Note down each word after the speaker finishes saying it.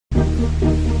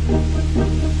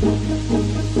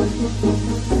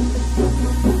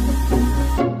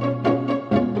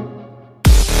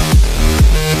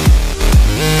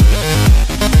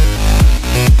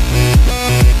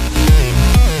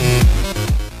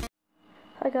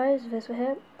guys, Visva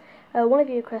here. One of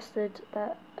you requested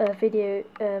that video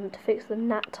to fix the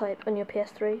NAT type on your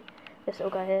PS3. This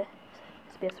little guy here,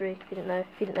 it's PS3. If you didn't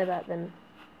know that, then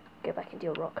go back into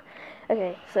your rock.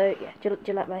 Okay, so yeah, do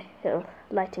you like my little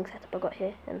lighting setup I got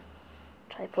here and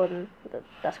tripod, and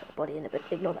that's got a body in it, but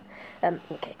ignore that.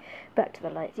 Okay, back to the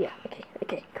lights. Yeah,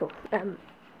 okay, cool.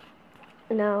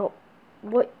 Now,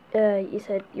 what you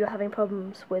said you were having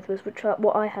problems with was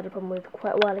what I had a problem with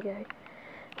quite a while ago.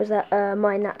 Was that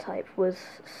my NAT type was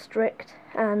strict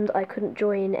and I couldn't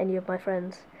join any of my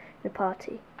friends in a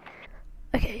party.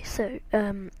 Okay, so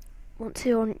once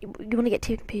you want to get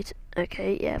to your computer.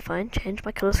 Okay, yeah, fine. Change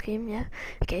my color scheme. Yeah,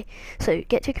 okay. So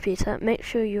get to your computer. Make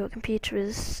sure your computer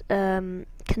is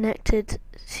connected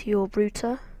to your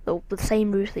router, or the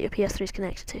same router that your PS3 is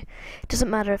connected to. It doesn't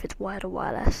matter if it's wired or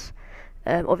wireless.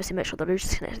 Obviously, make sure the router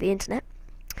is connected to the internet.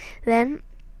 Then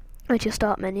go to your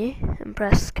start menu and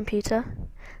press computer,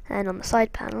 and on the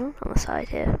side panel, on the side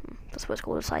here, that's what it's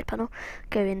called, a side panel,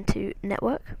 go into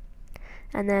network,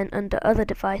 and then under other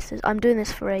devices, I'm doing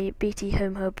this for a BT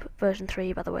Home Hub version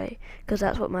 3 by the way, because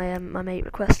that's what my mate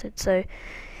requested. So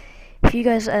if you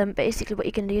guys, basically what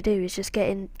you're going to do is just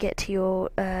get to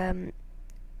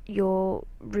your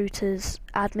router's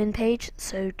admin page.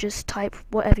 So just type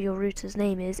whatever your router's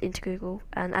name is into Google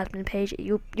and admin page.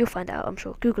 You'll find out, I'm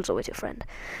sure. Google's always your friend.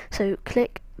 So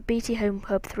click BT Home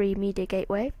Hub 3 Media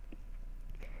Gateway,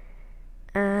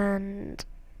 and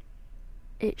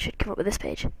it should come up with this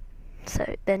page.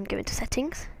 So then go into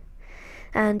settings,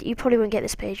 and you probably won't get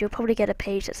this page. You'll probably get a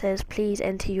page that says please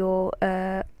enter your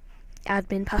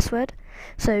admin password.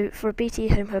 So for a BT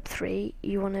Home Hub 3,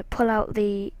 you want to pull out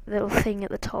the little thing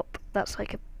at the top. That's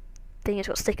like a thing, it's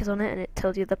got stickers on it and it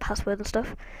tells you the password and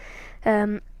stuff.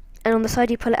 And on the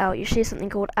side you pull it out, you see something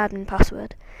called admin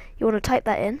password. You want to type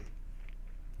that in,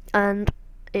 and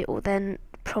it will then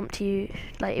prompt you,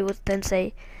 like it will then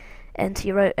say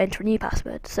enter a new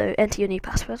password. So enter your new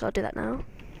password. So I'll do that now.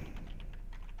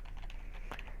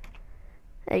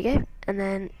 There you go. And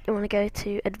then you want to go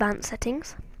to advanced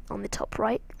settings on the top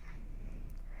right,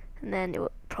 and then it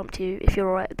will prompt you, if you're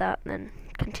alright with that, then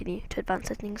continue to advanced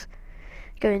settings.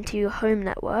 Go into your home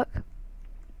network,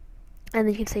 and then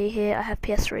you can see here I have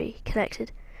PS3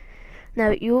 connected.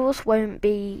 Now yours won't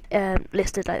be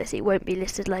listed like this. It won't be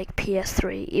listed like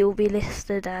PS3. It will be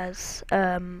listed as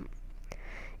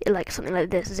like something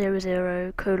like this,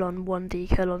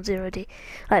 00:1D:0D,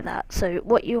 like that. So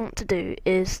what you want to do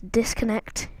is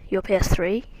disconnect your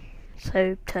PS3,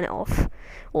 so turn it off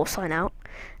or sign out,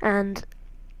 and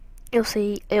you'll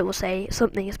see it will say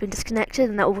something has been disconnected,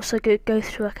 and that will also go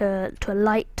through like a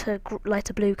lighter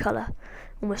blue colour,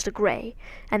 almost a grey,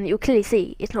 and you'll clearly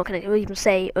see it's not connected. It will even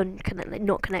say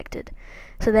not connected.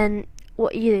 So then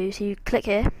what you do is you click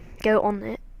here, go on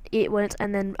it, it won't,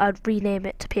 and then I'd rename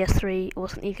it to PS3 or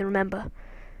something you can remember.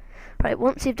 Right,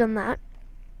 once you've done that,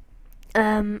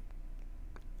 go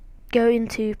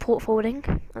into port forwarding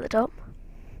at the top,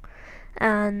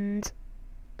 and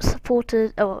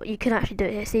supported, oh, you can actually do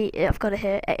it here. See, I've got it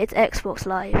here. It's Xbox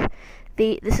Live.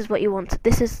 This is what you want.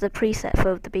 This is the preset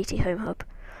for the BT Home Hub,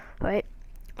 right?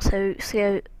 So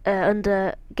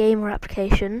under game or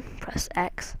application, press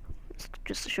X. It's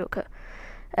just a shortcut.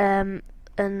 And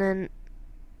then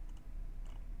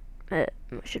it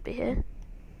should be here.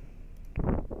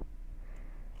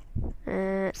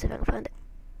 Let's see if I can find it.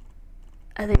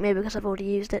 I think maybe because I've already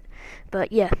used it,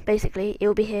 but yeah, basically it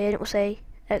will be here and it will say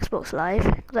Xbox Live,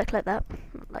 exactly like that,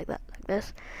 like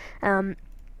this. And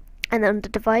then under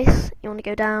device, you want to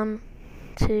go down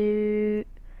to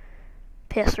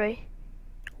PS3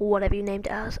 or whatever you named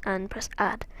it as, and press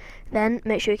add. Then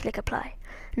make sure you click apply.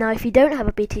 Now, if you don't have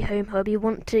a BT Home Hub, you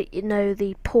want to know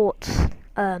the ports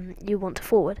you want to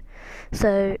forward.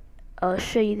 So I'll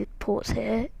show you the ports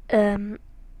here.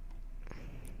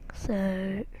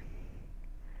 So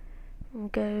we'll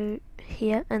go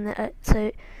here, and then,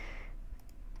 so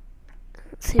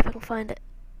let's see if I can find it.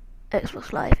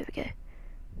 Xbox Live, here we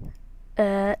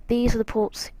go. These are the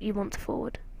ports you want to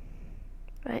forward,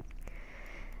 right?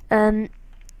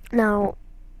 Now,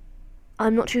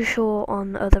 I'm not too sure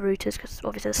on other routers because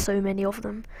obviously there's so many of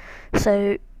them.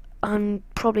 So I'm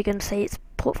probably going to say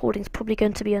port forwarding is probably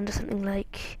going to be under something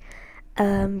like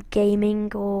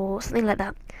gaming or something like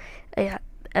that. Yeah.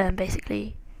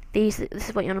 Basically, this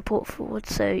is what you want to port forward.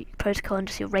 So protocol and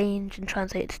just your range and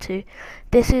translate it to.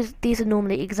 These are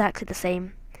normally exactly the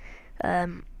same.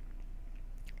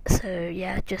 So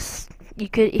yeah, you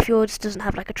could, if yours doesn't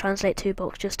have like a translate to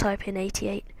box, just type in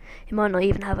 88. It might not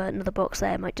even have another box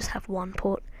there. It might just have one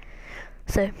port.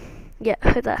 So yeah,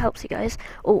 I hope that helps you guys.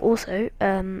 Also,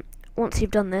 once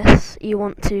you've done this, you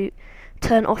want to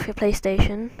turn off your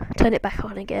PlayStation, turn it back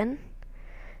on again,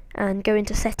 and go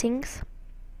into settings,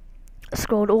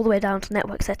 scroll all the way down to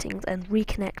network settings, and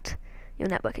reconnect your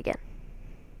network again.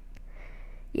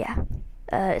 Yeah,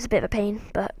 it's a bit of a pain,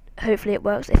 but hopefully it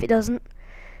works. If it doesn't,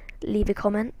 leave a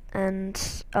comment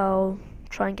and I'll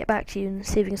try and get back to you and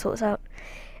see if we can sort this out.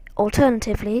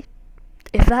 Alternatively,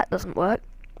 if that doesn't work,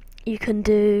 you can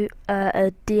do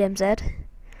a DMZ,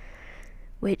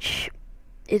 which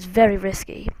is very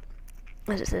risky.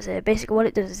 As it says here, basically what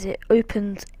it does is it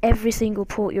opens every single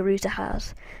port your router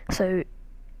has, so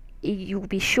you'll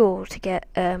be sure to get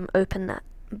open NAT.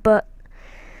 But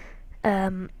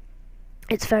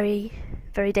it's very,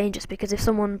 very dangerous, because if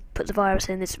someone puts a virus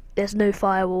in, there's no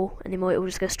firewall anymore. It will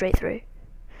just go straight through.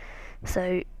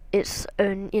 So it's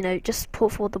just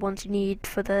port forward the ones you need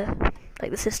for the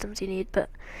systems you need, but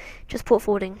just port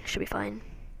forwarding should be fine.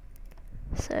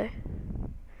 So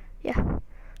yeah,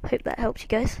 hope that helped you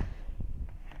guys.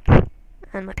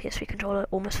 And my PS3 controller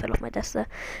almost fell off my desk there.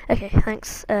 Okay,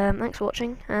 thanks for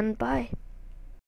watching, and bye.